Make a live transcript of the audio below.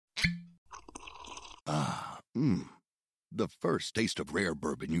The first taste of rare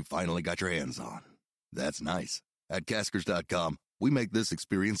bourbon you finally got your hands on. That's nice. At Caskers.com, we make this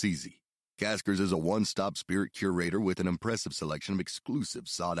experience easy. Caskers is a one-stop spirit curator with an impressive selection of exclusive,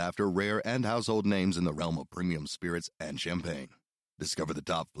 sought-after, rare, and household names in the realm of premium spirits and champagne. Discover the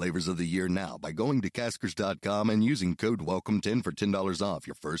top flavors of the year now by going to Caskers.com and using code WELCOME10 for $10 off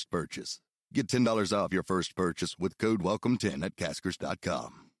your first purchase. Get $10 off your first purchase with code WELCOME10 at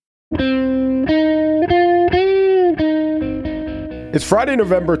Caskers.com. It's Friday,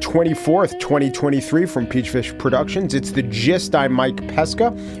 November 24th, 2023 from Peachfish Productions. It's The Gist. I'm Mike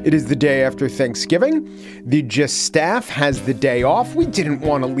Pesca. It is the day after Thanksgiving. The Gist staff has the day off. We didn't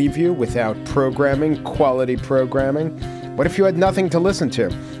want to leave you without programming, quality programming. What if you had nothing to listen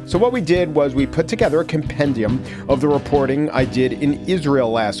to? So what we did was we put together a compendium of the reporting I did in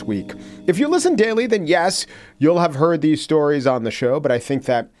Israel last week. If you listen daily, then yes, you'll have heard these stories on the show, but I think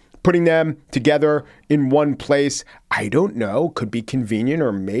that putting them together in one place, I don't know, could be convenient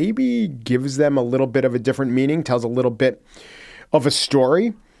or maybe gives them a little bit of a different meaning, tells a little bit of a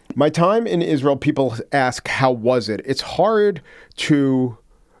story. My time in Israel, people ask, how was it? It's hard to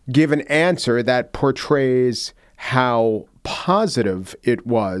give an answer that portrays how positive it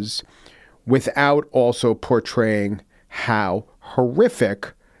was without also portraying how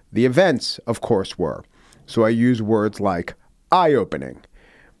horrific the events, of course, were. So I use words like eye-opening,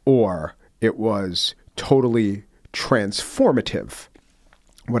 or it was totally transformative.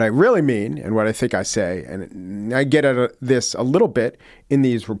 What I really mean, and what I think I say, and I get at this a little bit in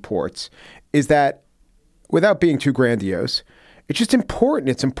these reports, is that without being too grandiose, it's just important.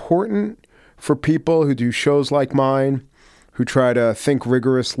 It's important for people who do shows like mine, who try to think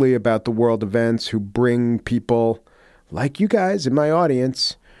rigorously about the world events, who bring people like you guys in my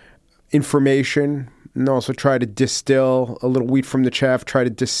audience information, and also try to distill a little wheat from the chaff, try to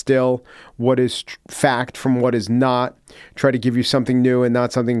distill what is fact from what is not, try to give you something new and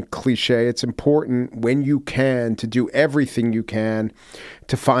not something cliche. It's important when you can to do everything you can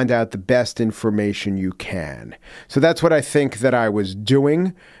to find out the best information you can. So that's what I think that I was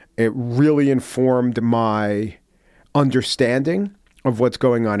doing. It really informed my understanding of what's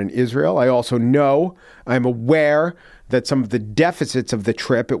going on in Israel. I also know, I'm aware that some of the deficits of the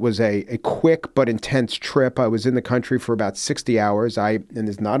trip, it was a quick but intense trip. I was in the country for about 60 hours. And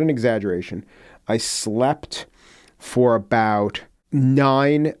it's not an exaggeration, I slept for about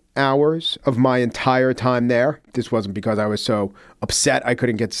 9 hours of my entire time there. This wasn't because I was so upset I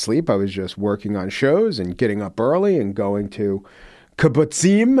couldn't get to sleep. I was just working on shows and getting up early and going to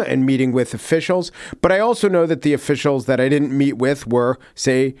kibbutzim and meeting with officials. But I also know that the officials that I didn't meet with were,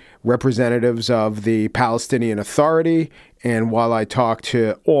 say, representatives of the Palestinian Authority. And while I talked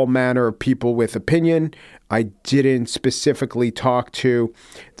to all manner of people with opinion, I didn't specifically talk to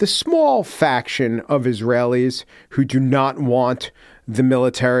the small faction of Israelis who do not want the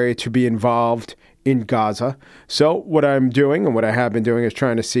military to be involved in Gaza. So what I'm doing and what I have been doing is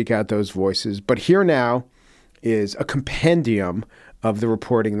trying to seek out those voices. But here now is a compendium of the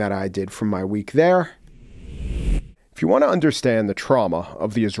reporting that I did from my week there. If you want to understand the trauma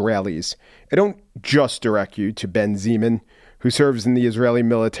of the Israelis, I don't just direct you to Ben Zeman, who serves in the Israeli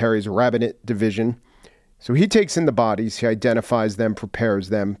military's Rabbinate Division. So he takes in the bodies, he identifies them, prepares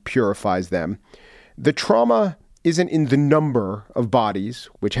them, purifies them. The trauma isn't in the number of bodies,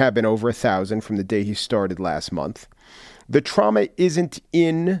 which have been over 1,000 from the day he started last month. The trauma isn't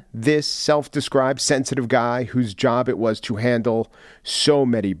in this self-described sensitive guy whose job it was to handle so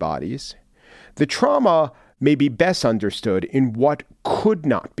many bodies. The trauma may be best understood in what could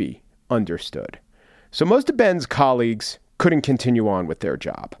not be understood. So most of Ben's colleagues couldn't continue on with their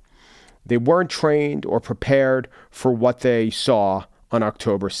job. They weren't trained or prepared for what they saw on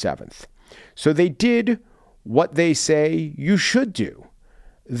October 7th. So they did what they say you should do.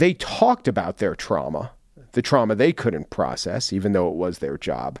 They talked about their trauma, the trauma they couldn't process, even though it was their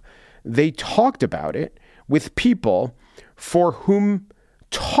job. They talked about it with people for whom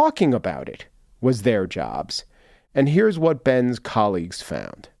talking about it was their jobs. And here's what Ben's colleagues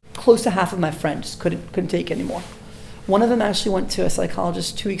found. Close to half of my friends couldn't take it anymore. One of them actually went to a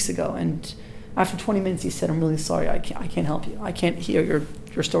psychologist 2 weeks ago, and after 20 minutes he said, "I'm really sorry, I can't help you. I can't hear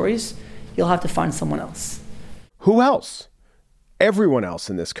your stories. You'll have to find someone else." Who else? Everyone else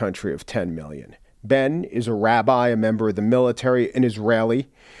in this country of 10 million. Ben is a rabbi, a member of the military, an Israeli.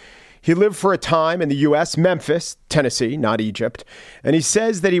 He lived for a time in the U.S., Memphis, Tennessee, not Egypt, and he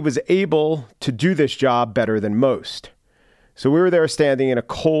says that he was able to do this job better than most. So we were there standing in a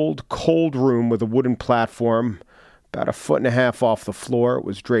cold, cold room with a wooden platform about 1.5 feet off the floor. It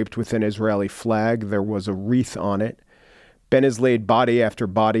was draped with an Israeli flag. There was a wreath on it. Ben has laid body after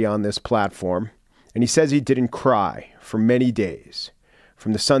body on this platform. And he says he didn't cry for many days.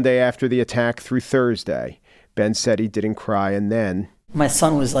 From the Sunday after the attack through Thursday, Ben said he didn't cry. And then my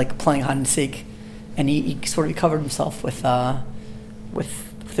son was like playing hide and seek, and he sort of covered himself with a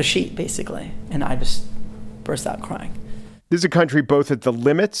sheet, basically. And I just burst out crying. This is a country both at the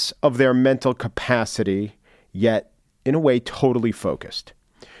limits of their mental capacity, yet in a way totally focused.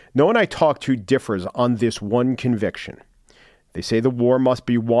 No one I talk to differs on this one conviction. They say the war must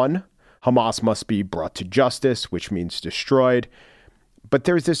be won. Hamas must be brought to justice, which means destroyed. But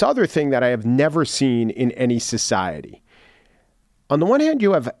there's this other thing that I have never seen in any society. On the one hand,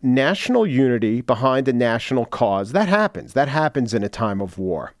 you have national unity behind a national cause. That happens. That happens in a time of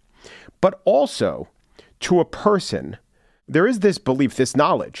war. But also, to a person, there is this belief, this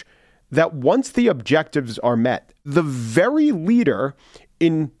knowledge, that once the objectives are met, the very leader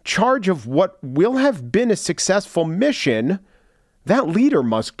in charge of what will have been a successful mission, that leader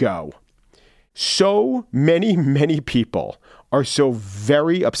must go. So many people are so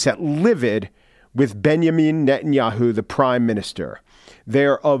very upset, livid with Benjamin Netanyahu, the prime minister.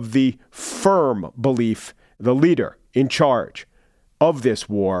 They're of the firm belief the leader in charge of this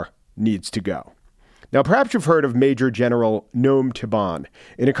war needs to go. Now, perhaps you've heard of Major General Noam Taban.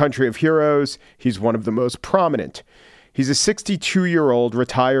 In a country of heroes, he's one of the most prominent. He's a 62-year-old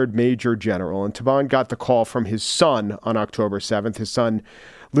retired major general, and Taban got the call from his son on October 7th. His son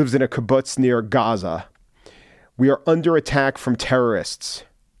lives in a kibbutz near Gaza. "We are under attack from terrorists,"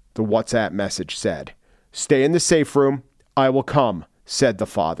 the WhatsApp message said. "Stay in the safe room. I will come," said the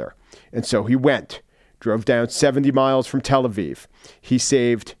father. And so he went, drove down 70 miles from Tel Aviv.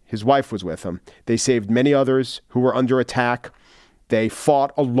 His wife was with him. They saved many others who were under attack. They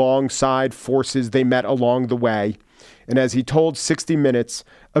fought alongside forces they met along the way. And as he told 60 Minutes,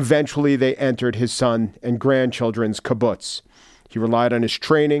 eventually they entered his son and grandchildren's kibbutz. He relied on his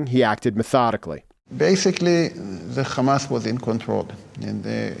training. He acted methodically. Basically, the Hamas was in control. And,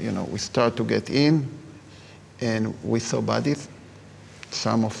 we started to get in, and we saw bodies,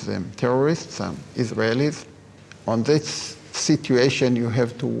 some of them terrorists, some Israelis. On this situation, you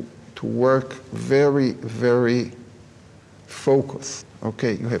have to work very, very focused.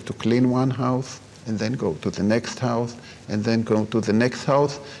 Okay, you have to clean one house, and then go to the next house, and then go to the next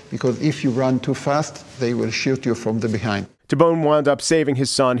house, because if you run too fast, they will shoot you from the behind. Taban wound up saving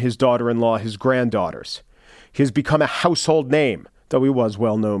his son, his daughter-in-law, his granddaughters. He has become a household name, though he was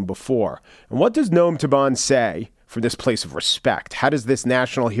well known before. And what does Noam Taban say from this place of respect? How does this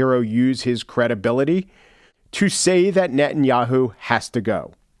national hero use his credibility to say that Netanyahu has to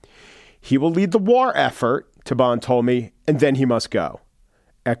go? He will lead the war effort, Taban told me, and then he must go.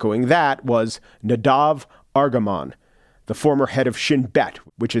 Echoing that was Nadav Argaman, the former head of Shin Bet,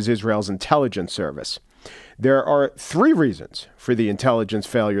 which is Israel's intelligence service. There are 3 reasons for the intelligence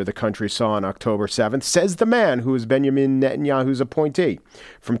failure the country saw on October 7th, says the man who was Benjamin Netanyahu's appointee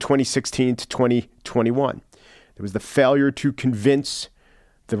from 2016 to 2021. There was the failure to convince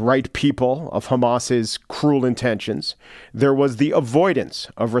the right people of Hamas's cruel intentions. There was the avoidance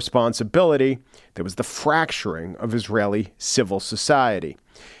of responsibility. There was the fracturing of Israeli civil society.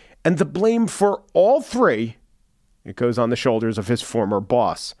 And the blame for all 3, it goes on the shoulders of his former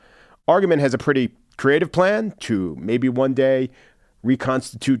boss. Argaman has a pretty creative plan to maybe one day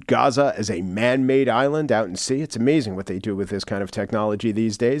reconstitute Gaza as a man-made island out in sea. It's amazing what they do with this kind of technology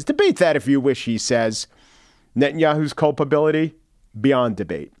these days. Debate that if you wish, he says. Netanyahu's culpability, beyond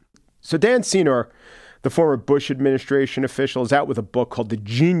debate. So Dan Senor, the former Bush administration official, is out with a book called The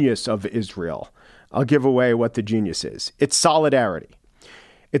Genius of Israel. I'll give away what the genius is. It's solidarity.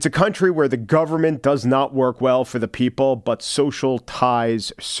 It's a country where the government does not work well for the people, but social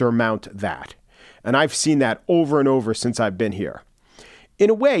ties surmount that. And I've seen that over and over since I've been here. In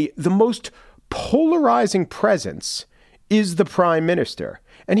a way, the most polarizing presence is the prime minister.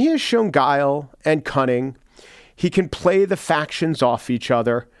 And he has shown guile and cunning. He can play the factions off each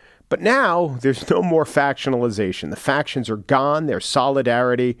other. But now there's no more factionalization. The factions are gone. There's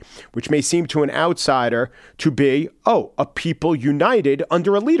solidarity, which may seem to an outsider to be, a people united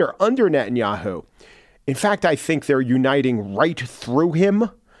under a leader, under Netanyahu. In fact, I think they're uniting right through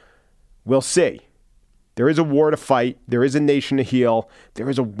him. We'll see. There is a war to fight. There is a nation to heal. There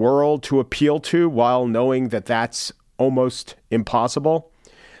is a world to appeal to while knowing that that's almost impossible.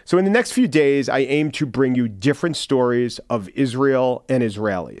 So in the next few days, I aim to bring you different stories of Israel and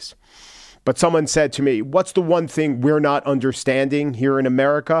Israelis. But someone said to me, what's the one thing we're not understanding here in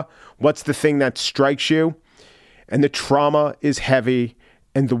America? What's the thing that strikes you? And the trauma is heavy,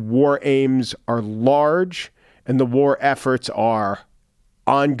 and the war aims are large, and the war efforts are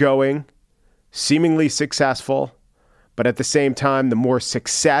ongoing, seemingly successful. But at the same time, the more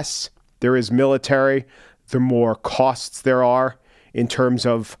success there is military, the more costs there are in terms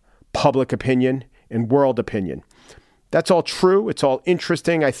of public opinion and world opinion. That's all true. It's all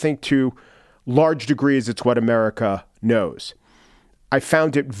interesting. I think to large degrees, it's what America knows. I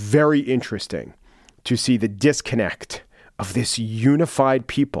found it very interesting to see the disconnect of this unified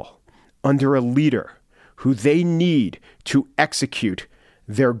people under a leader who they need to execute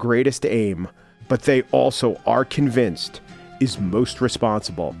their greatest aim, but they also are convinced is most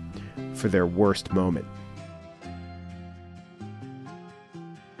responsible for their worst moment.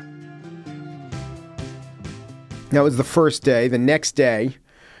 That was the first day. The next day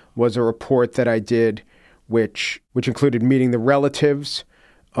was a report that I did, which included meeting the relatives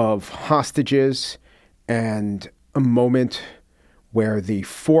of hostages and a moment where the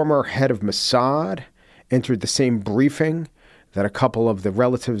former head of Mossad entered the same briefing that a couple of the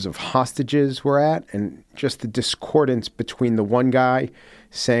relatives of hostages were at, and just the discordance between the one guy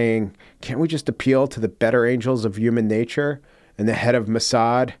saying, can't we just appeal to the better angels of human nature? And the head of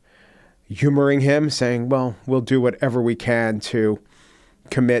Mossad humoring him, saying, well, we'll do whatever we can to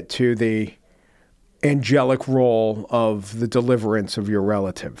commit to the angelic role of the deliverance of your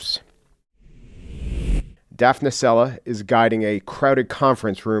relatives. Daphne Sella is guiding a crowded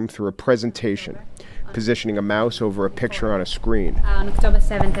conference room through a presentation, positioning a mouse over a picture on a screen. On October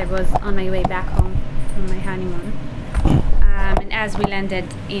 7th, I was on my way back home from my honeymoon. And as we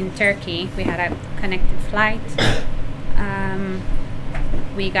landed in Turkey, we had a connected flight.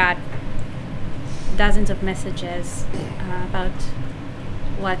 We got dozens of messages about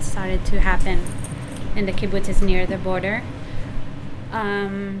what started to happen in the kibbutzes near the border.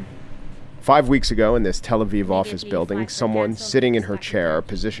 5 weeks ago in this Tel Aviv office building, someone sitting in her chair,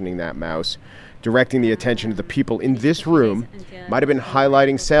 positioning that mouse, directing the attention of the people in this room, might have been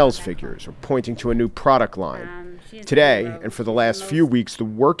highlighting sales figures or pointing to a new product line. Today, and for the last few weeks, the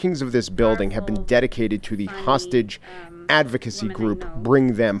workings of this building have been dedicated to the hostage advocacy group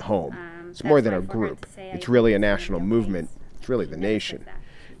Bring Them Home. It's more than a group. It's really a national movement. It's really the nation.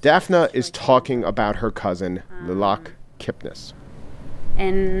 Daphne is talking about her cousin, Lilach Kipnis.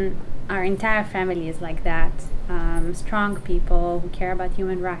 And our entire family is like that. Strong people who care about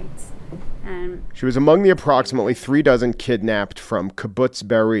human rights. She was among the approximately 36 kidnapped from Kibbutz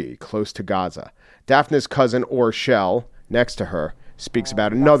Be'eri, close to Gaza. Daphne's cousin, Or Shell, next to her, speaks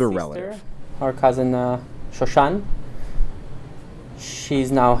about another relative. Our cousin, Shoshan.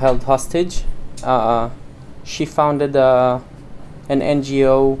 She's now held hostage. She founded an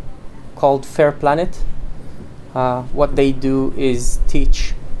NGO called Fair Planet. What they do is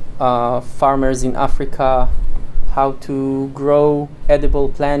teach farmers in Africa how to grow edible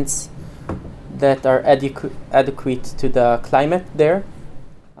plants that are adequate to the climate there.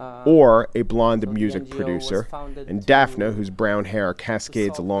 Or a blonde music producer, and Daphne, whose brown hair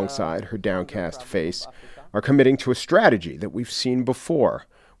cascades alongside her downcast face, are committing to a strategy that we've seen before.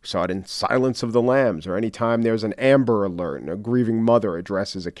 We saw it in Silence of the Lambs, or any time there's an Amber Alert and a grieving mother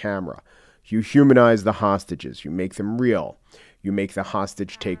addresses a camera. You humanize the hostages. You make them real. You make the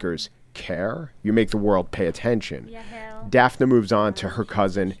hostage takers care. You make the world pay attention. Daphne moves on to her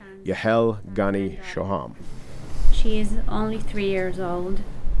cousin, Yahel Gani Shoham. She is only 3 years old.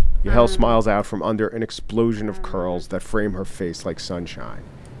 Yahel smiles out from under an explosion of curls that frame her face like sunshine.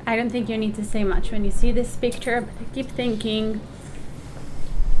 I don't think you need to say much when you see this picture, but I keep thinking,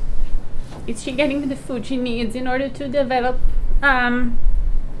 is she getting the food she needs in order to develop?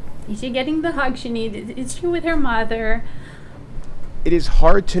 Is she getting the hug she needs? Is she with her mother? It is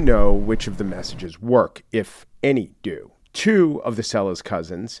hard to know which of the messages work, if any do. 2 of the Sella's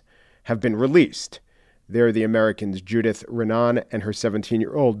cousins have been released. They're the Americans Judith Renan and her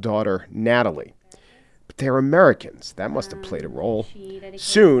 17-year-old daughter, Natalie. But they're Americans. That must have played a role.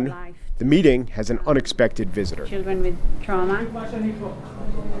 Soon, the meeting has an unexpected visitor. Children with trauma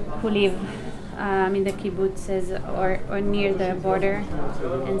who live in the kibbutzes or near the border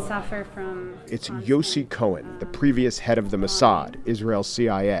and suffer from... It's Yossi Cohen, the previous head of the Mossad, Israel's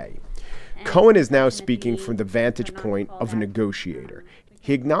CIA. Cohen is now speaking from the vantage point of a negotiator.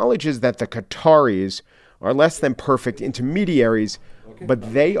 He acknowledges that the Qataris are less than perfect intermediaries,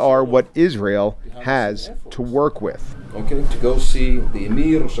 but they are what Israel has to work with. Okay, to go see the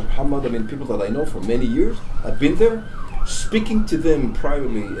Emir, Sheikh Mohammed, people that I know for many years. I've been there. Speaking to them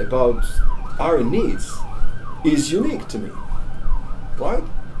privately about our needs is unique to me, right?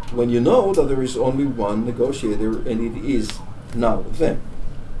 When you know that there is only one negotiator and it is not them.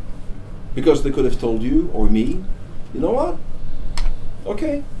 Because they could have told you or me, you know what?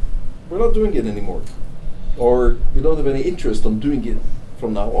 Okay, we're not doing it anymore. Or we don't have any interest on doing it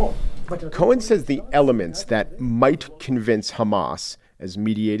from now on. Cohen says the elements that might convince Hamas as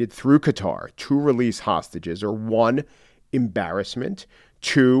mediated through Qatar to release hostages are 1, embarrassment,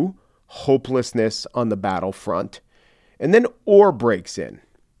 2, hopelessness on the battlefront. And then Or breaks in.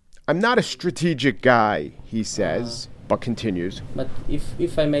 I'm not a strategic guy, he says, but continues. But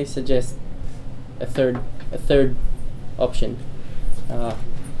if I may suggest a third option,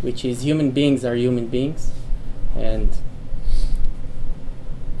 which is human beings are human beings, and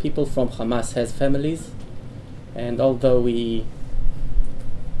people from Hamas has families, and although we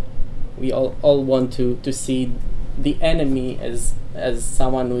all want to see the enemy as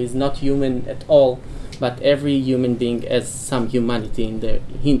someone who is not human at all, but every human being has some humanity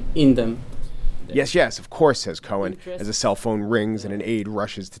in them. Yes, of course, says Cohen, as a cell phone rings and an aide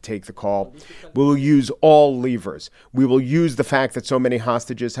rushes to take the call. We will use all levers. We will use the fact that so many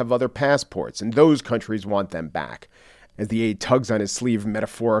hostages have other passports, and those countries want them back. As the aide tugs on his sleeve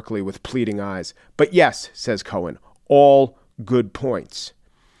metaphorically with pleading eyes. But yes, says Cohen, all good points.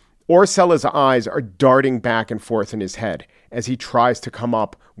 Orsella's eyes are darting back and forth in his head as he tries to come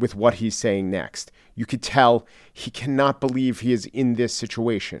up with what he's saying next. You could tell he cannot believe he is in this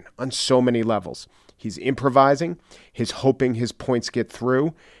situation on so many levels. He's improvising, he's hoping his points get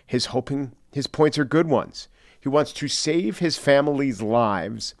through, he's hoping his points are good ones. He wants to save his family's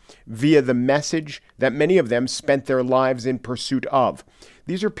lives via the message that many of them spent their lives in pursuit of.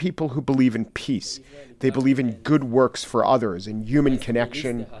 These are people who believe in peace. They believe in good works for others, in human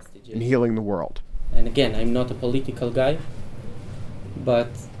connection, in healing the world. And again, I'm not a political guy, but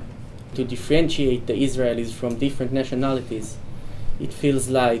to differentiate the Israelis from different nationalities, it feels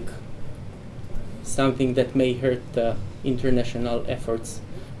like something that may hurt the international efforts,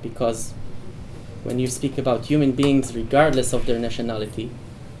 because when you speak about human beings regardless of their nationality,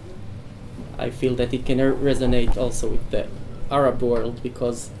 I feel that it can resonate also with the Arab world,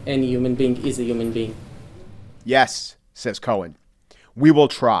 because any human being is a human being. Yes, says Cohen. We will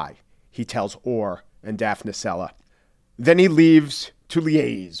try, he tells Or and Daphne Sella. Then he leaves to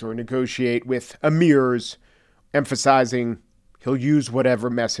liaise or negotiate with emirs, emphasizing he'll use whatever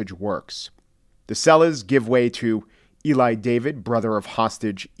message works. The Sellas give way to Eli David, brother of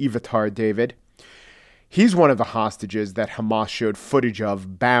hostage Evitar David. He's one of the hostages that Hamas showed footage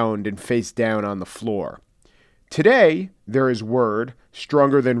of bound and face down on the floor. Today, there is word,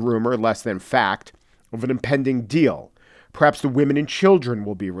 stronger than rumor, less than fact, of an impending deal. Perhaps the women and children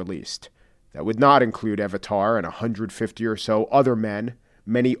will be released. That would not include Evitar and 150 or so other men,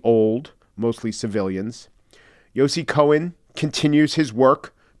 many old, mostly civilians. Yossi Cohen continues his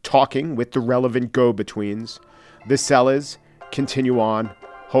work, talking with the relevant go-betweens. The Sellas continue on,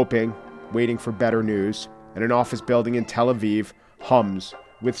 hoping, waiting for better news, and an office building in Tel Aviv hums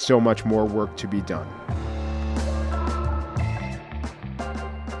with so much more work to be done.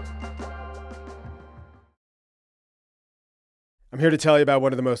 I'm here to tell you about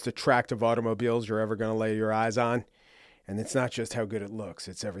one of the most attractive automobiles you're ever going to lay your eyes on. And it's not just how good it looks,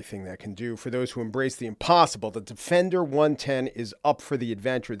 it's everything that can do. For those who embrace the impossible, the Defender 110 is up for the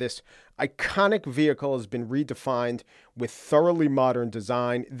adventure. This iconic vehicle has been redefined with thoroughly modern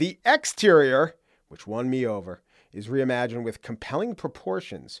design. The exterior, which won me over, is reimagined with compelling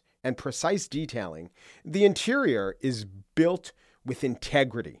proportions and precise detailing. The interior is built with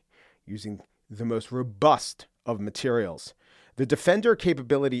integrity, using the most robust of materials. The Defender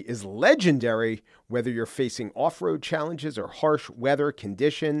capability is legendary, whether you're facing off-road challenges or harsh weather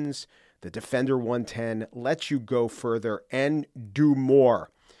conditions. The Defender 110 lets you go further and do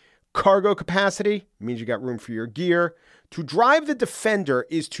more. Cargo capacity means you got room for your gear. To drive the Defender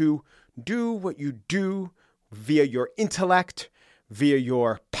is to do what you do via your intellect, via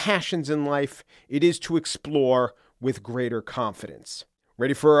your passions in life. It is to explore with greater confidence.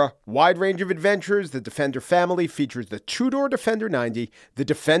 Ready for a wide range of adventures? The Defender family features the two-door Defender 90, the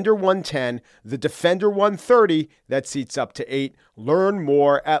Defender 110, the Defender 130 that seats up to 8. Learn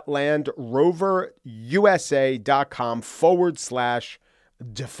more at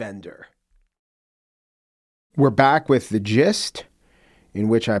LandRoverUSA.com/Defender. We're back with The Gist, in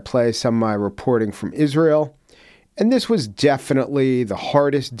which I play some of my reporting from Israel. And this was definitely the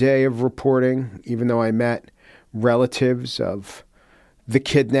hardest day of reporting, even though I met relatives of the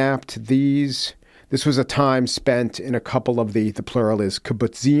kidnapped. This was a time spent in a couple of the plural is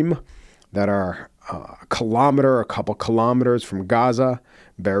kibbutzim, that are a couple kilometers from Gaza.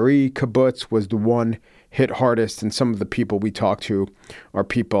 Be'eri kibbutz was the one hit hardest, and some of the people we talked to are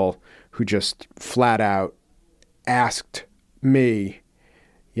people who just flat out asked me,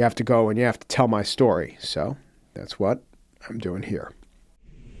 you have to go and you have to tell my story. So that's what I'm doing here.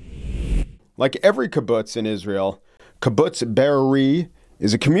 Like every kibbutz in Israel, Kibbutz Be'eri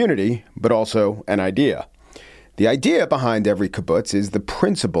is a community, but also an idea. The idea behind every kibbutz is the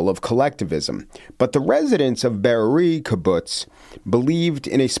principle of collectivism, but the residents of Be'eri kibbutz believed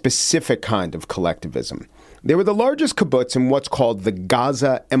in a specific kind of collectivism. They were the largest kibbutz in what's called the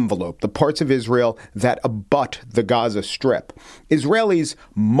Gaza envelope, the parts of Israel that abut the Gaza Strip. Israelis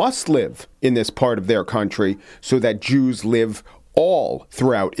must live in this part of their country so that Jews live all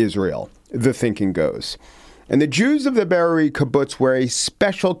throughout Israel, the thinking goes. And the Jews of the Be'eri kibbutz were a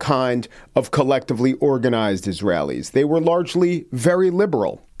special kind of collectively organized Israelis. They were largely very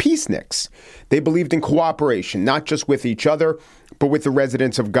liberal, peaceniks. They believed in cooperation, not just with each other, but with the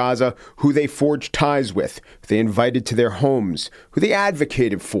residents of Gaza, who they forged ties with, who they invited to their homes, who they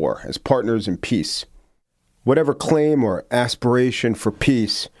advocated for as partners in peace. Whatever claim or aspiration for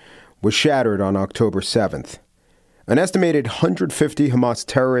peace was shattered on October 7th. An estimated 150 Hamas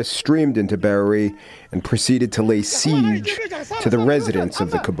terrorists streamed into Be'eri and proceeded to lay siege to the residents of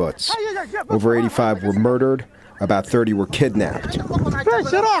the kibbutz. Over 85 were murdered. About 30 were kidnapped.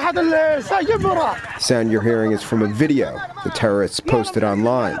 The sound you're hearing is from a video the terrorists posted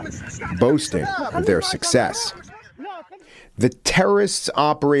online, boasting of their success. The terrorists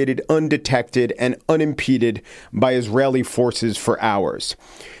operated undetected and unimpeded by Israeli forces for hours.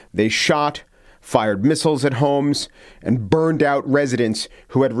 They shot, fired missiles at homes, and burned out residents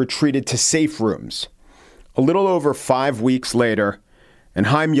who had retreated to safe rooms. A little over 5 weeks later, and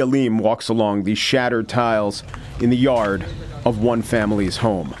Chaim Yalim walks along these shattered tiles in the yard of one family's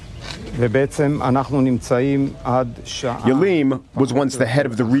home. Yalim was once the head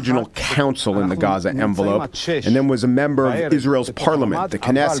of the regional council in the Gaza envelope, and then was a member of Israel's parliament, the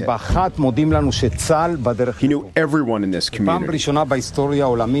Knesset. He knew everyone in this community.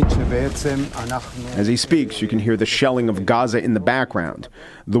 As he speaks, you can hear the shelling of Gaza in the background.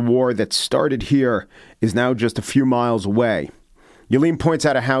 The war that started here is now just a few miles away. Yalim points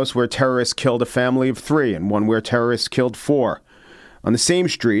out a house where terrorists killed a family of 3 and one where terrorists killed 4. On the same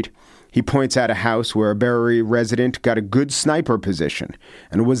street, he points out a house where a Be'eri resident got a good sniper position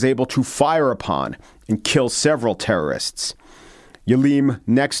and was able to fire upon and kill several terrorists. Yalim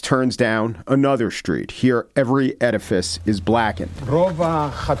next turns down another street. Here, every edifice is blackened.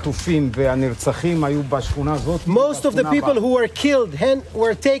 Most of the people who were killed and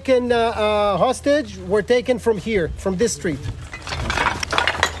were taken hostage were taken from here, from this street.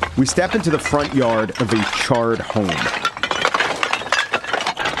 We step into the front yard of a charred home.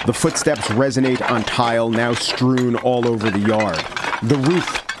 The footsteps resonate on tile now strewn all over the yard. The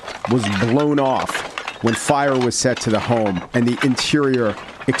roof was blown off when fire was set to the home and the interior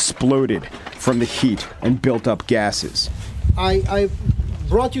exploded from the heat and built up gases. I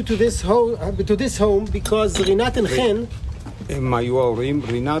brought you to this home because Rinat and Chen.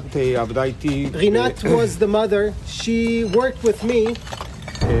 Rinat was the mother. She worked with me.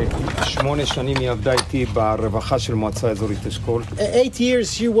 8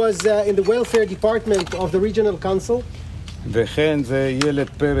 years she was in the welfare department of the regional council. And Chen,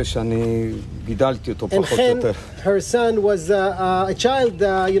 her son, was a child,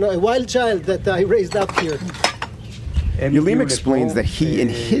 a wild child that I raised up here. Yalim explains that he, in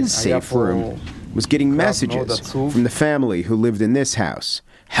his safe room, was getting messages from the family who lived in this house.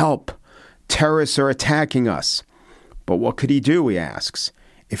 Help! Terrorists are attacking us. But what could he do, he asks.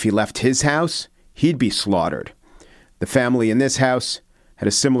 If he left his house, he'd be slaughtered. The family in this house had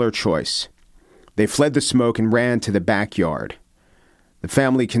a similar choice. They fled the smoke and ran to the backyard. The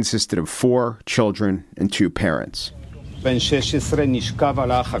family consisted of 4 children and 2 parents. The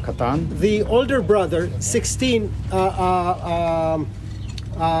older brother, 16,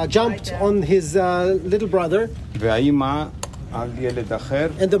 jumped on his little brother. And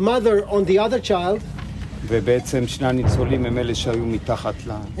the mother on the other child. And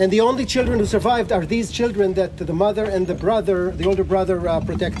the only children who survived are these children that the mother and the older brother,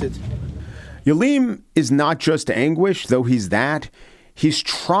 protected. Yalim is not just anguished, though he's that. He's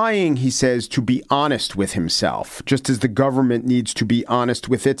trying, he says, to be honest with himself, just as the government needs to be honest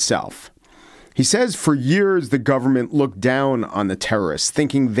with itself. He says for years the government looked down on the terrorists,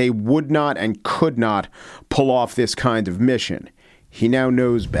 thinking they would not and could not pull off this kind of mission. He now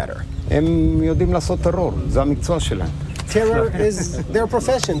knows better. Terror is their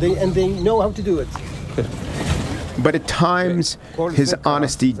profession, and they know how to do it. But at times, his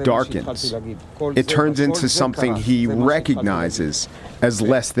honesty darkens. It turns into something he recognizes as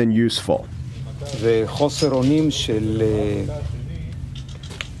less than useful.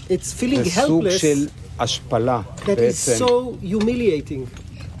 It's feeling helpless that is so humiliating.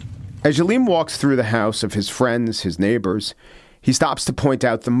 As Yalim walks through the house of his friends, his neighbors, he stops to point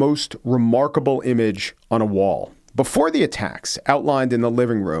out the most remarkable image on a wall. Before the attacks, outlined in the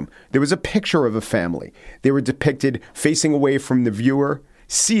living room, there was a picture of a family. They were depicted facing away from the viewer,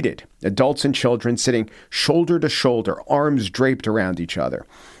 seated, adults and children sitting shoulder to shoulder, arms draped around each other.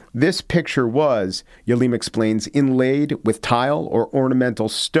 This picture was, Yalim explains, inlaid with tile or ornamental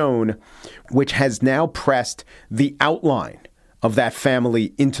stone, which has now pressed the outline of that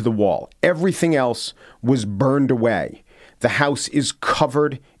family into the wall. Everything else was burned away. The house is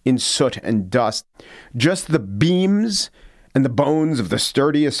covered in soot and dust. Just the beams and the bones of the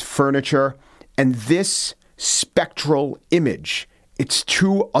sturdiest furniture and this spectral image. It's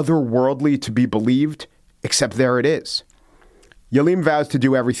too otherworldly to be believed, except there it is. Yalim vows to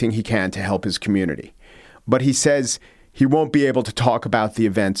do everything he can to help his community, but he says he won't be able to talk about the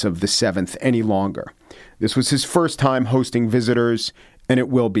events of the 7th any longer. This was his first time hosting visitors, and it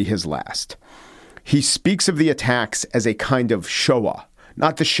will be his last. He speaks of the attacks as a kind of Shoah,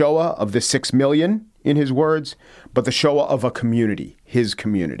 not the Shoah of the 6 million, in his words, but the Shoah of a community, his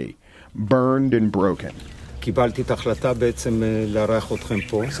community, burned and broken. So this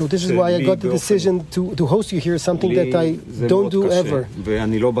is why I got the decision to host you here, something that I don't do ever. I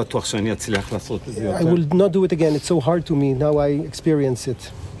will not do it again. It's so hard to me. Now I experience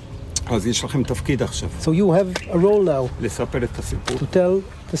it. So you have a role now to tell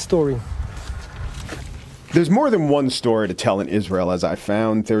the story. There's more than one story to tell in Israel, as I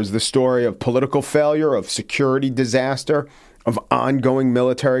found. There's the story of political failure, of security disaster, of ongoing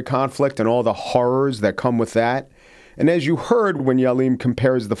military conflict and all the horrors that come with that. And as you heard when Yalim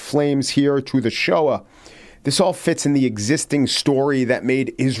compares the flames here to the Shoah, this all fits in the existing story that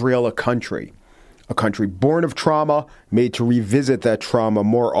made Israel a country born of trauma, made to revisit that trauma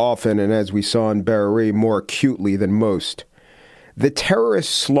more often, and as we saw in Be'eri, more acutely than most. The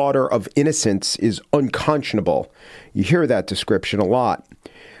terrorist slaughter of innocents is unconscionable. You hear that description a lot.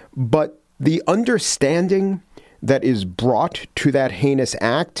 But the understanding that is brought to that heinous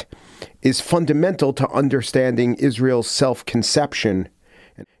act is fundamental to understanding Israel's self-conception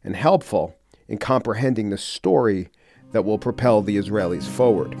and helpful in comprehending the story that will propel the Israelis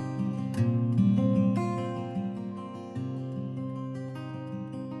forward.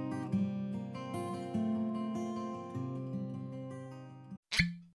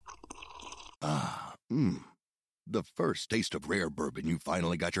 The first taste of rare bourbon you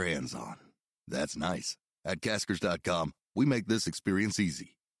finally got your hands on. That's nice. At Caskers.com, we make this experience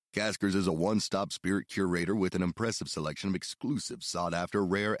easy. Caskers is a one-stop spirit curator with an impressive selection of exclusive, sought-after,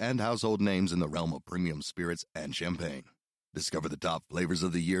 rare, and household names in the realm of premium spirits and champagne. Discover the top flavors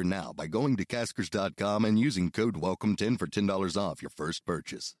of the year now by going to Caskers.com and using code WELCOME10 for $10 off your first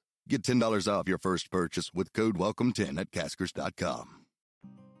purchase. Get $10 off your first purchase with code WELCOME10 at Caskers.com.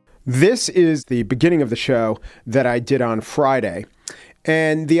 This is the beginning of the show that I did on Friday.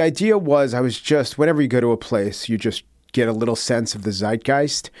 And the idea was whenever you go to a place, you just get a little sense of the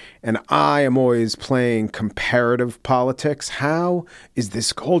zeitgeist. And I am always playing comparative politics. How is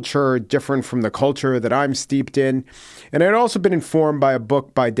this culture different from the culture that I'm steeped in? And I'd also been informed by a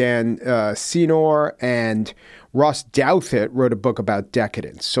book by Dan Senor, and Ross Douthat wrote a book about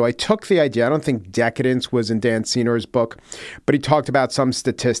decadence. So I took the idea. I don't think decadence was in Dan Senor's book, but he talked about some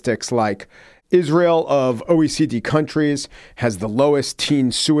statistics like Israel of OECD countries has the lowest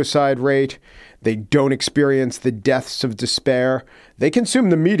teen suicide rate. They don't experience the deaths of despair. They consume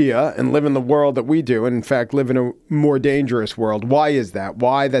the media and live in the world that we do, and in fact live in a more dangerous world. Why is that?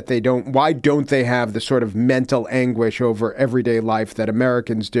 Why don't they have the sort of mental anguish over everyday life that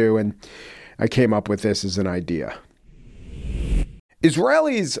Americans do? And I came up with this as an idea.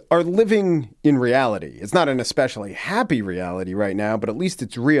 Israelis are living in reality. It's not an especially happy reality right now, but at least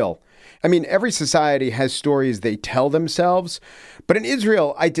it's real. I mean, every society has stories they tell themselves, but in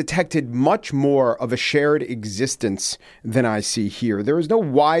Israel, I detected much more of a shared existence than I see here. There is no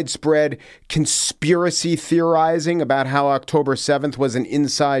widespread conspiracy theorizing about how October 7th was an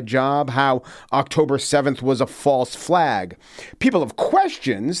inside job, how October 7th was a false flag. People have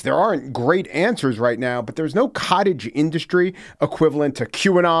questions. There aren't great answers right now, but there's no cottage industry equivalent to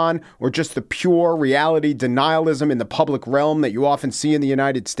QAnon or just the pure reality denialism in the public realm that you often see in the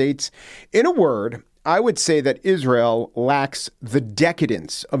United States. In a word, I would say that Israel lacks the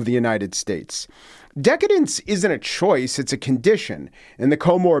decadence of the United States. Decadence isn't a choice, it's a condition, and the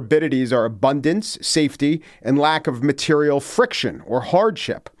comorbidities are abundance, safety, and lack of material friction or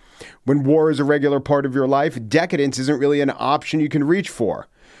hardship. When war is a regular part of your life, decadence isn't really an option you can reach for.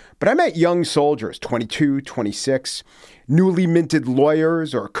 But I met young soldiers, 22, 26, newly minted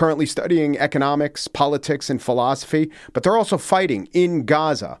lawyers or currently studying economics, politics, and philosophy, but they're also fighting in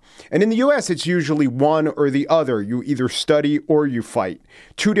Gaza. And in the U.S., it's usually one or the other. You either study or you fight.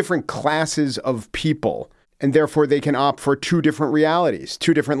 Two different classes of people. and therefore they can opt for two different realities,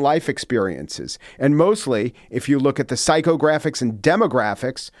 two different life experiences. And mostly, if you look at the psychographics and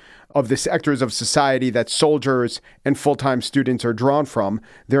demographics of the sectors of society that soldiers and full-time students are drawn from,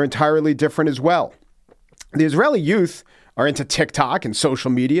 they're entirely different as well. The Israeli youth are into TikTok and social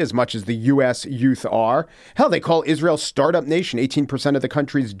media as much as the U.S. youth are. Hell, they call Israel startup nation. 18% of the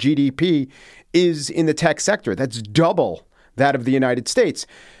country's GDP is in the tech sector. That's double that of the United States.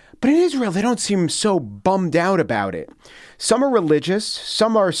 But in Israel, they don't seem so bummed out about it. Some are religious,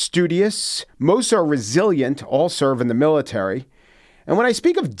 some are studious, most are resilient, all serve in the military. And when I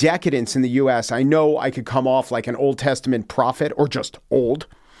speak of decadence in the U.S., I know I could come off like an Old Testament prophet or just old.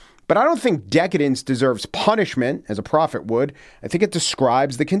 But I don't think decadence deserves punishment, as a prophet would. I think it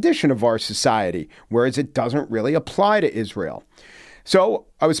describes the condition of our society, whereas it doesn't really apply to Israel. So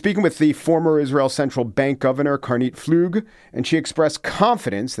I was speaking with the former Israel Central Bank governor, Karnit Flug, and she expressed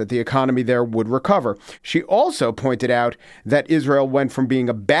confidence that the economy there would recover. She also pointed out that Israel went from being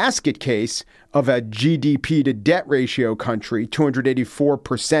a basket case of a GDP to debt ratio country,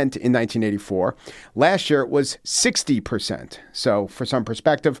 284% in 1984. Last year, it was 60%. So for some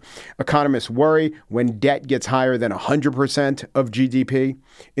perspective, economists worry when debt gets higher than 100% of GDP.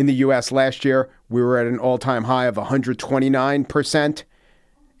 In the U.S. last year, we were at an all-time high of 129%.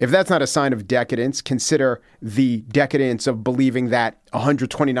 If that's not a sign of decadence, consider the decadence of believing that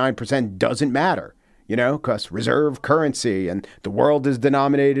 129% doesn't matter, because reserve currency and the world is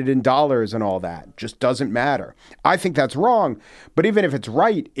denominated in dollars and all that just doesn't matter. I think that's wrong. But even if it's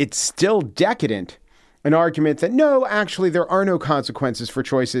right, it's still decadent. An argument that, no, actually, there are no consequences for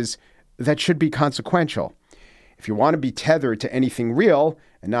choices that should be consequential. If you want to be tethered to anything real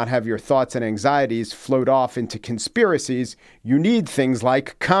and not have your thoughts and anxieties float off into conspiracies, you need things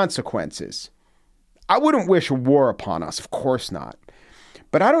like consequences. I wouldn't wish a war upon us, of course not.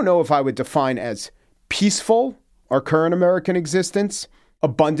 But I don't know if I would define as peaceful our current American existence,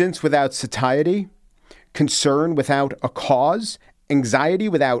 abundance without satiety, concern without a cause, anxiety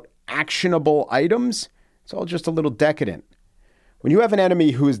without actionable items. It's all just a little decadent. When you have an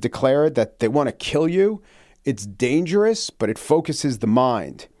enemy who has declared that they want to kill you, it's dangerous, but it focuses the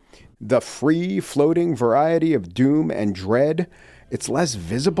mind. The free-floating variety of doom and dread, it's less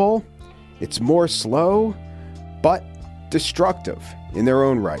visible, it's more slow, but destructive in their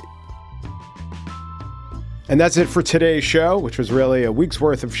own right. And that's it for today's show, which was really a week's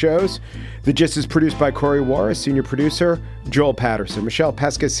worth of shows. The Gist is produced by Corey Warris, senior producer, Joel Patterson, Michelle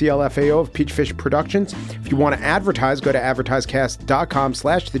Pesca, CLFAO of Peachfish Productions. If you want to advertise, go to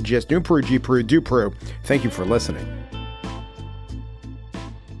advertisecast.com/The Gist. New Peru, G Peru, do Peru. Thank you for listening.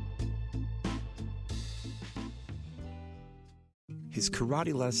 His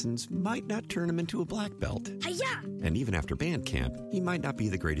karate lessons might not turn him into a black belt. Hi-ya! And even after band camp, he might not be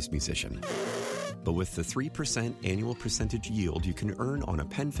the greatest musician. But with the 3% annual percentage yield you can earn on a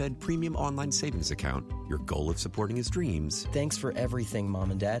PenFed premium online savings account, your goal of supporting his dreams... Thanks for everything,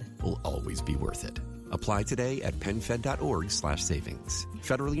 Mom and Dad. ...will always be worth it. Apply today at PenFed.org/savings.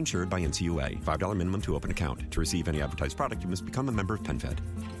 Federally insured by NCUA. $5 minimum to open account. To receive any advertised product, you must become a member of PenFed.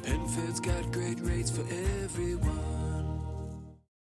 PenFed's got great rates for everyone.